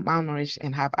be malnourished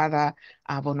and have other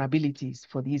vulnerabilities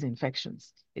for these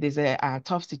infections. It is a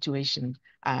tough situation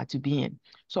to be in.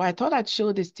 So I thought I'd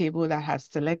show this table that has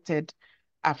selected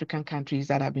African countries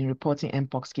that have been reporting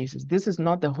Mpox cases. This is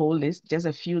not the whole list, just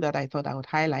a few that I thought I would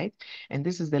highlight. And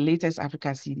this is the latest Africa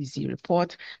CDC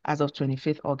report as of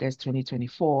 25th August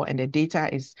 2024. And the data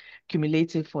is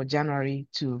cumulative for January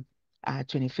to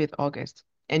 25th August.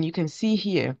 And you can see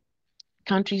here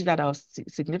countries that are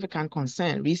significant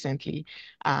concern recently,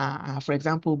 for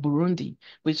example, Burundi,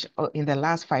 which in the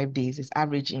last 5 days is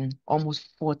averaging almost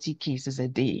 40 cases a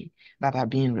day that are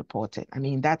being reported. I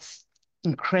mean, that's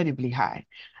incredibly high.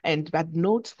 But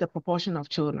note the proportion of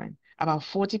children. About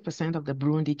 40% of the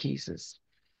Burundi cases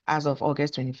as of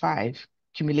August 25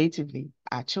 cumulatively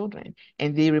are children.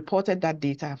 And they reported that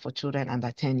data for children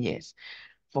under 10 years.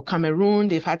 For Cameroon,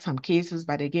 they've had some cases,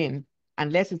 but again,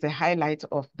 unless it's a highlight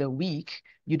of the week,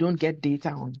 you don't get data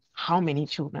on how many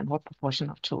children, what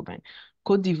proportion of children.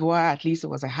 Côte d'Ivoire, at least it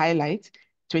was a highlight.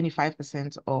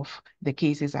 25% of the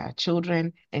cases are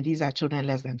children, and these are children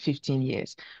less than 15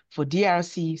 years. For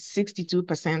DRC,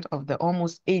 62% of the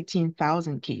almost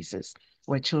 18,000 cases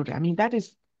were children. I mean, that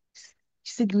is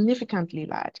significantly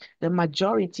large. The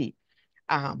majority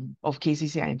of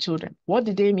cases here in children. What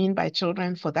did they mean by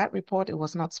children? For that report, it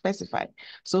was not specified.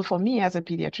 So for me as a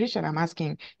pediatrician, I'm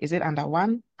asking, is it under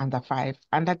 1, under 5,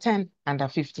 under 10, under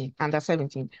 15, under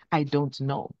 17? I don't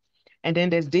know. And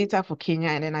then there's data for Kenya,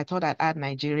 and then I thought I'd add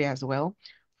Nigeria as well.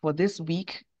 For this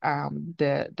week,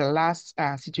 the last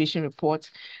situation report,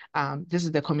 this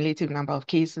is the cumulative number of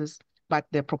cases, but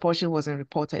the proportion wasn't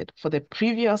reported. For the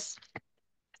previous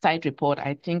site report,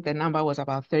 I think the number was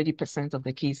about 30% of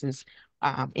the cases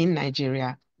in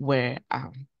Nigeria were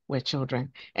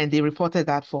children, and they reported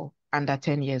that for under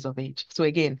 10 years of age. So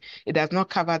again, it does not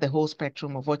cover the whole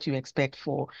spectrum of what you expect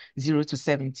for 0 to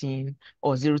 17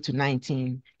 or 0 to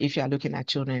 19 if you are looking at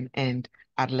children and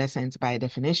adolescents by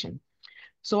definition.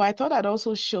 So I thought I'd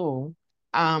also show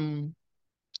some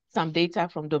data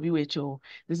from WHO.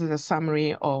 This is a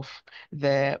summary of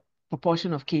the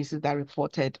proportion of cases that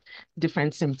reported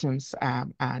different symptoms.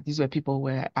 These were people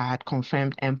who had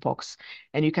confirmed Mpox.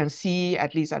 And you can see,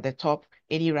 at least at the top,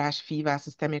 any rash, fever,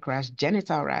 systemic rash,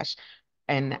 genital rash,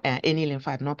 and any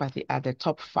lymphadenopathy are the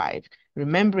top 5.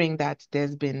 Remembering that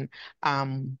there's been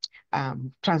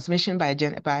transmission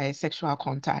by sexual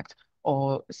contact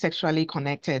or sexually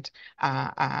connected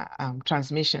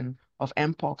transmission of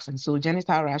Mpox. And so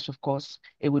genital rash, of course,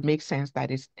 it would make sense that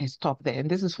it's top there.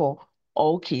 And this is for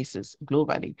all cases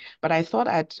globally. But I thought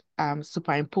I'd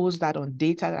superimpose that on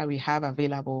data that we have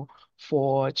available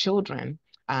for children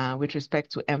with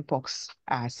respect to Mpox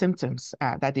symptoms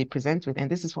that they present with. And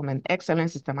this is from an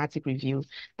excellent systematic review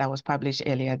that was published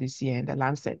earlier this year in the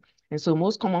Lancet. And so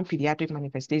most common pediatric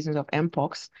manifestations of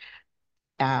Mpox,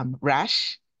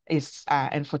 rash, is,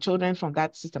 and for children from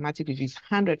that systematic review is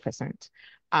 100%.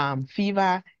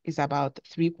 Fever is about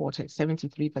 3/4,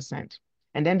 73%.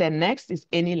 And then the next is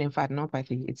any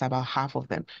lymphadenopathy. It's about half of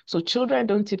them. So children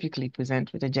don't typically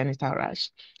present with a genital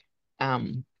rash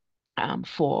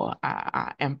for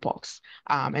Mpox.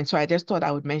 And so I just thought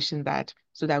I would mention that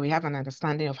so that we have an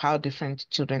understanding of how different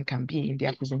children can be in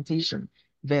their presentation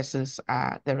versus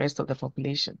the rest of the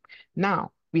population.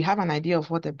 Now, we have an idea of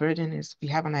what the burden is. We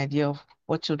have an idea of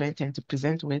what children tend to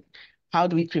present with. How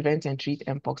do we prevent and treat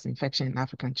Mpox infection in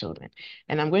African children?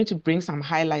 And I'm going to bring some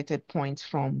highlighted points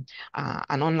from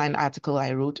an online article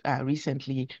I wrote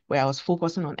recently where I was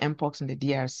focusing on Mpox in the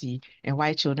DRC and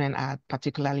why children are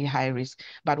particularly high risk.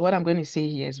 But what I'm going to say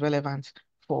here is relevant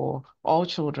for all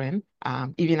children,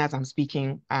 even as I'm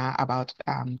speaking about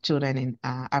children in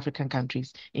African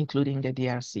countries, including the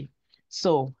DRC.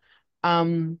 So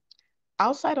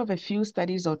outside of a few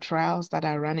studies or trials that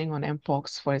are running on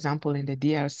Mpox, for example, in the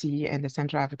DRC and the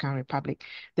Central African Republic,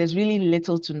 there's really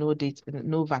little to no data,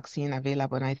 no vaccine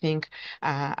available. And I think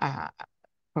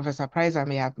Professor Preiser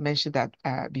may have mentioned that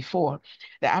before.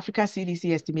 The Africa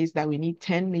CDC estimates that we need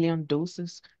 10 million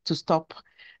doses to stop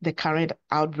the current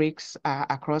outbreaks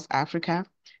across Africa.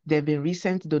 There have been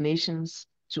recent donations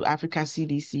to Africa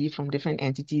CDC from different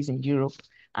entities in Europe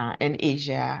and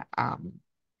Asia,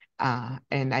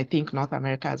 and I think North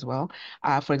America as well.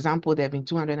 For example, there have been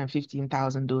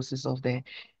 215,000 doses of the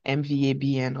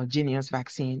MVA-BN or Jynneos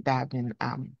vaccine that have been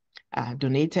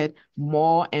donated.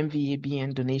 More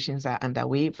MVA-BN donations are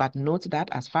underway, but note that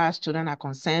as far as children are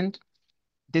concerned,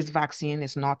 this vaccine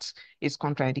is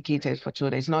contraindicated for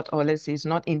children. It's not, or let's say it's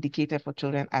not indicated for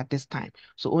children at this time.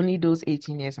 So only those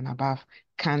 18 years and above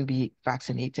can be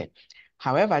vaccinated.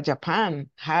 However, Japan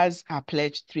has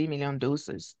pledged 3 million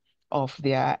doses of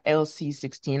their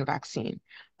LC16 vaccine,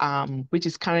 which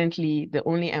is currently the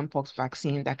only Mpox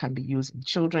vaccine that can be used in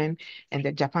children.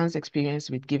 And Japan's experience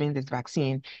with giving this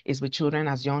vaccine is with children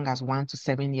as young as 1 to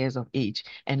 7 years of age.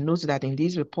 And note that in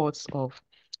these reports of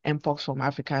Mpox from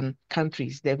African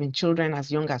countries, there have been children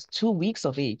as young as 2 weeks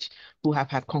of age who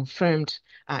have had confirmed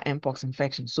Mpox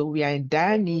infection. So we are in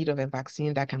dire need of a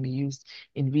vaccine that can be used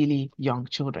in really young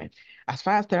children. As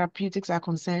far as therapeutics are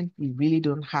concerned, we really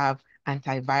don't have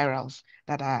antivirals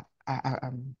that are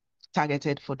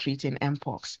targeted for treating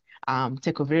Mpox.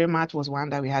 Tecovirimat was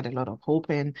one that we had a lot of hope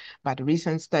in, but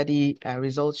recent study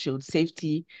results showed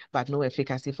safety, but no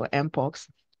efficacy for Mpox.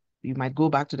 You might go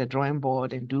back to the drawing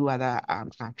board and do other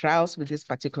trials with this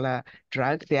particular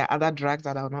drug. There are other drugs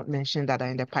that I will not mention that are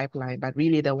in the pipeline, but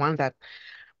really the one that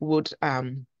would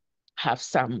have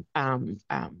some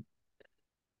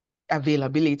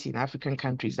availability in African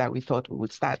countries that we thought we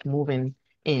would start moving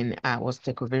in was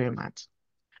Tecovirimat.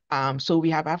 So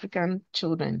we have African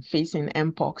children facing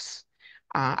Mpox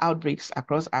outbreaks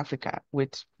across Africa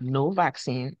with no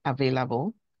vaccine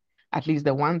available. At least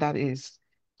the one that is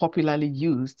popularly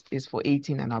used is for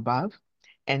 18 and above.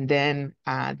 And then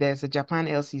there's a Japan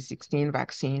LC16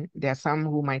 vaccine. There are some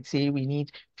who might say we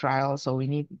need trials or we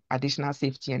need additional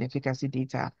safety and efficacy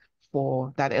data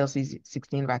for that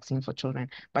LC16 vaccine for children.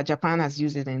 But Japan has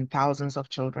used it in thousands of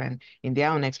children in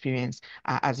their own experience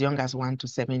as young as 1 to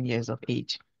 7 years of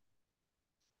age.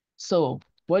 So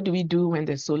what do we do when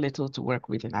there's so little to work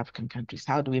with in African countries?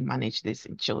 How do we manage this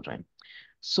in children?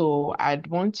 So I'd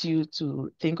want you to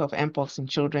think of Mpox in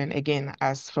children, again,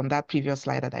 as from that previous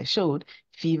slide that I showed,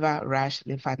 fever, rash,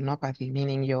 lymphadenopathy,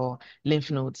 meaning your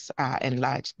lymph nodes are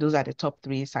enlarged. Those are the top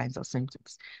 3 signs or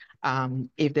symptoms.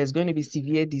 If there's going to be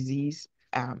severe disease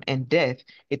and death,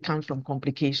 it comes from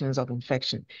complications of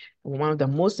infection. One of the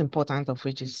most important of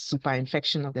which is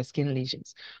superinfection of the skin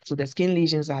lesions. So the skin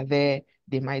lesions are there,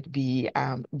 they might be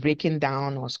breaking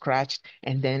down or scratched,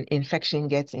 and then infection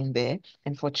gets in there.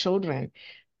 And for children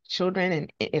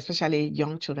and especially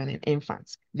young children and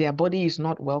infants, their body is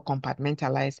not well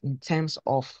compartmentalized in terms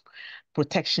of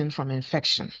protection from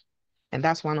infection. And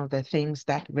that's one of the things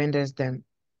that renders them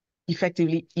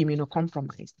effectively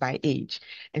immunocompromised by age.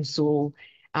 And so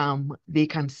they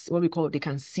can, they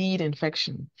can seed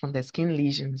infection from the skin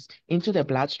lesions into the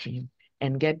bloodstream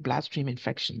and get bloodstream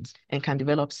infections and can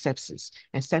develop sepsis.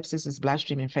 And sepsis is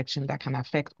bloodstream infection that can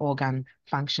affect organ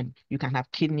function. You can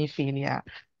have kidney failure,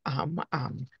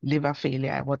 liver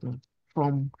failure, whatnot,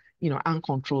 from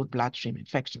uncontrolled bloodstream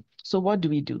infection. So what do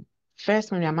we do?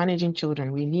 First, when we are managing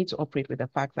children, we need to operate with the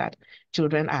fact that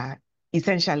children are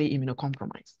essentially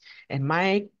immunocompromised. And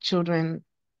my children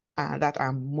that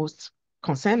I'm most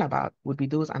concerned about would be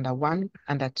those under 1,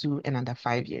 under 2, and under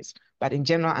 5 years. But in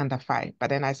general, under 5. But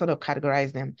then I sort of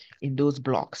categorize them in those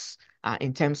blocks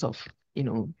in terms of,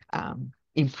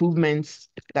 improvements,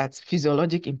 that's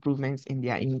physiologic improvements in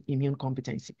their immune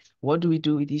competency. What do we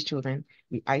do with these children?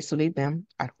 We isolate them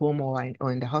at home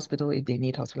or in the hospital if they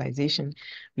need hospitalization.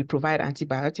 We provide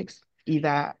antibiotics,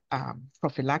 either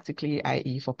prophylactically,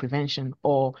 i.e. for prevention,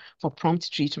 or for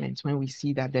prompt treatment when we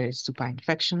see that there is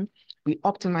superinfection. We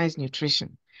optimize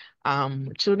nutrition.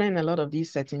 Children in a lot of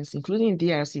these settings, including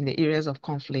DRC in the areas of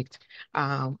conflict,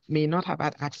 may not have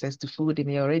had access to food. They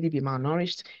may already be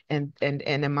malnourished, and a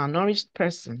malnourished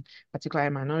person, particularly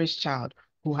a malnourished child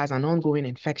who has an ongoing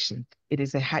infection, it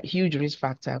is a huge risk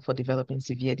factor for developing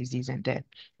severe disease and death.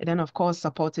 And then, of course,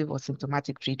 supportive or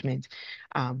symptomatic treatment,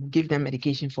 give them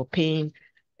medication for pain.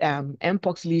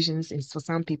 Mpox lesions for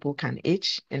some people can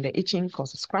itch, and the itching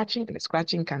causes scratching, and the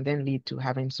scratching can then lead to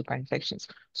having superinfections.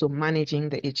 So managing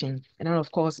the itching. And then,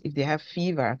 of course, if they have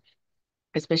fever,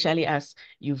 especially as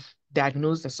you've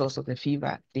diagnosed the source of the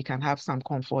fever, they can have some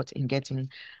comfort in getting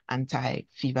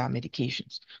anti-fever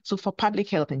medications. So for public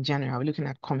health in general, we're looking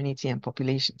at community and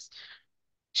populations.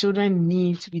 We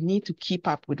need to keep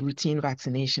up with routine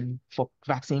vaccination for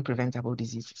vaccine preventable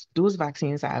diseases. Those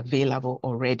vaccines are available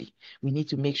already. We need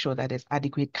to make sure that there's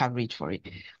adequate coverage for it.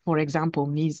 For example,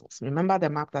 measles. Remember the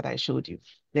map that I showed you?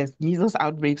 There's measles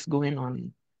outbreaks going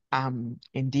on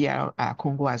in DR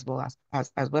Congo as well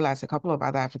as a couple of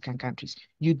other African countries.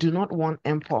 You do not want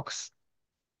Mpox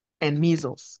and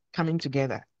measles coming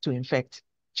together to infect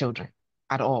children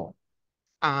at all.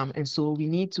 And so we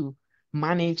need to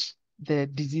manage the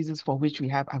diseases for which we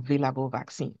have available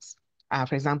vaccines.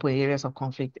 For example, areas of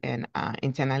conflict and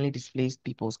internally displaced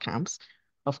people's camps.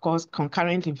 Of course,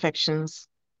 concurrent infections,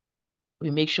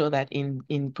 we make sure that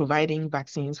in providing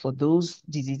vaccines for those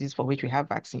diseases for which we have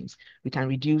vaccines, we can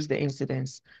reduce the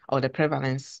incidence or the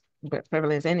prevalence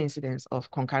and incidence of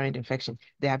concurrent infection.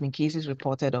 There have been cases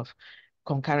reported of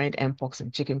concurrent Mpox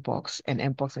and chickenpox and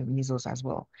Mpox and measles as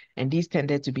well. And these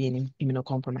tended to be in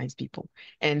immunocompromised people.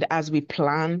 And as we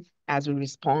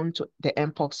respond to the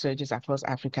Mpox surges across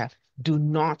Africa, do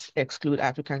not exclude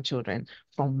African children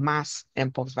from mass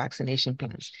Mpox vaccination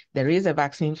plans. There is a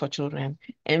vaccine for children.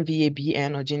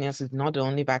 MVA-BN or Jenius is not the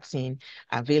only vaccine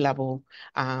available.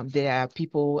 There are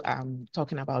people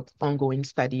talking about ongoing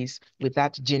studies with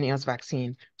that Jenius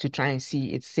vaccine to try and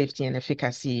see its safety and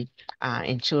efficacy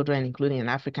in children, including in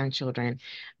African children.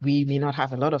 We may not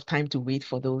have a lot of time to wait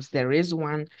for those. There is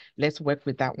one. Let's work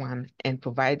with that one and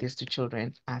provide this to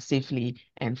children safely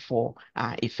and for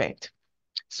effect.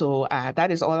 So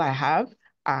that is all I have.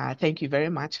 Thank you very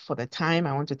much for the time.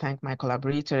 I want to thank my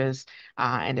collaborators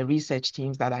and the research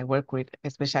teams that I work with,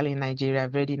 especially in Nigeria,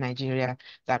 Verdi Nigeria,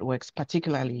 that works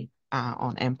particularly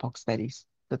on Mpox studies.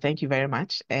 So thank you very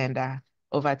much. And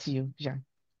over to you, Jean.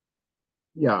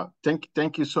 Yeah,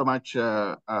 thank you so much,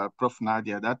 Prof.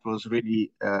 Nadia. That was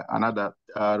really another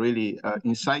really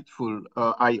insightful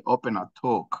eye-opener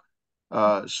talk.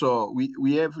 So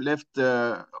we have left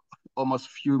almost a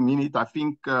few minutes. I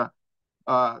think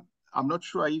I'm not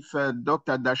sure if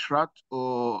Dr. Dashrat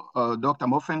or Dr.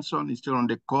 Moffenson is still on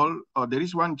the call. There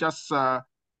is one just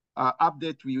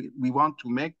update we want to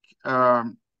make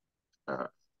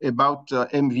about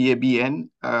MVA-BN,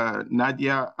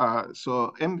 Nadia.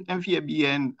 So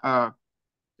MVA-BN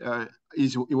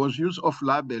it was used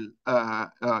off-label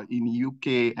in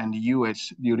UK and the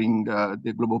US during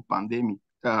the global pandemic.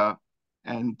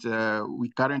 And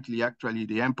we currently, actually,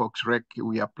 the MpoxReC,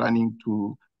 we are planning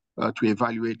to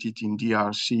evaluate it in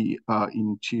DRC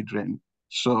in children.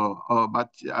 So,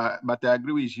 but I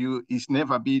agree with you, it's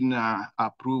never been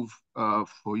approved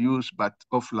for use, but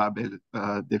off-label,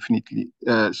 definitely.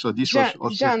 So this was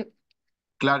also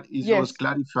was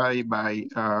clarified by,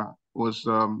 was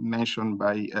mentioned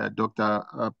by Dr.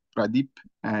 Pradeep,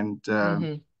 and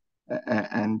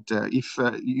if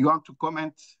you want to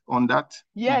comment on that.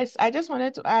 Yes, I just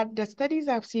wanted to add the studies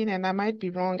I've seen, and I might be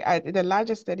wrong, the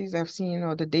largest studies I've seen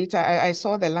or the data, I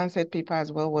saw the Lancet paper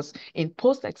as well, was in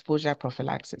post-exposure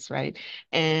prophylaxis, right?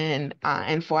 And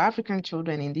for African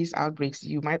children in these outbreaks,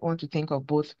 you might want to think of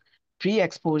both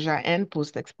pre-exposure and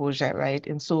post-exposure, right?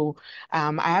 And so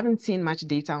I haven't seen much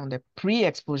data on the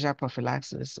pre-exposure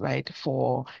prophylaxis, right,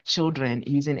 for children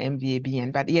using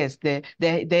MVA-BN. But yes, there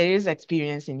is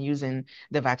experience in using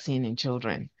the vaccine in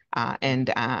children.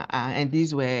 And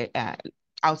these were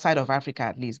outside of Africa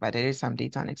at least, but there is some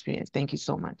data and experience. Thank you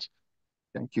so much.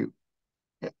 Thank you.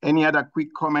 Any other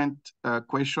quick comment,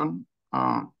 question?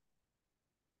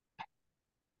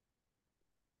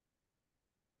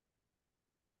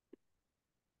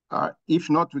 If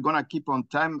not, we're gonna keep on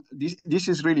time. This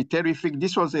is really terrific.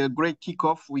 This was a great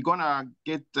kickoff. We're gonna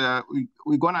get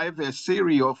we're gonna have a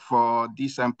series of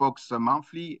this Mpox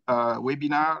monthly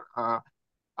webinar.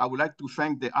 I would like to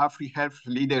thank the AFREhealth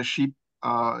leadership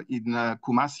in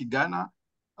Kumasi, Ghana.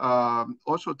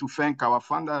 Also to thank our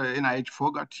founder, NIH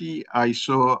Fogarty. I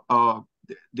saw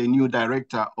the new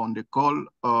director on the call.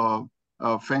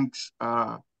 Thanks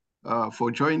for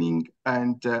joining,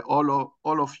 and all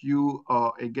of you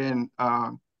again.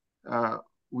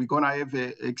 We're gonna have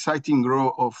an exciting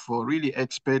row of really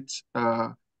experts,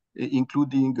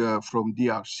 including from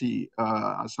DRC.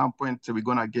 At some point, we're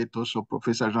gonna get also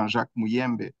Professor Jean-Jacques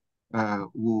Muyembe,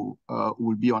 who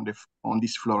will be on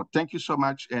this floor. Thank you so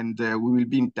much, and we will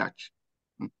be in touch.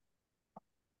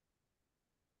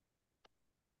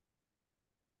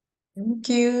 Thank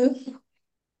you.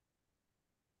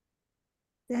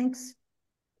 Thanks.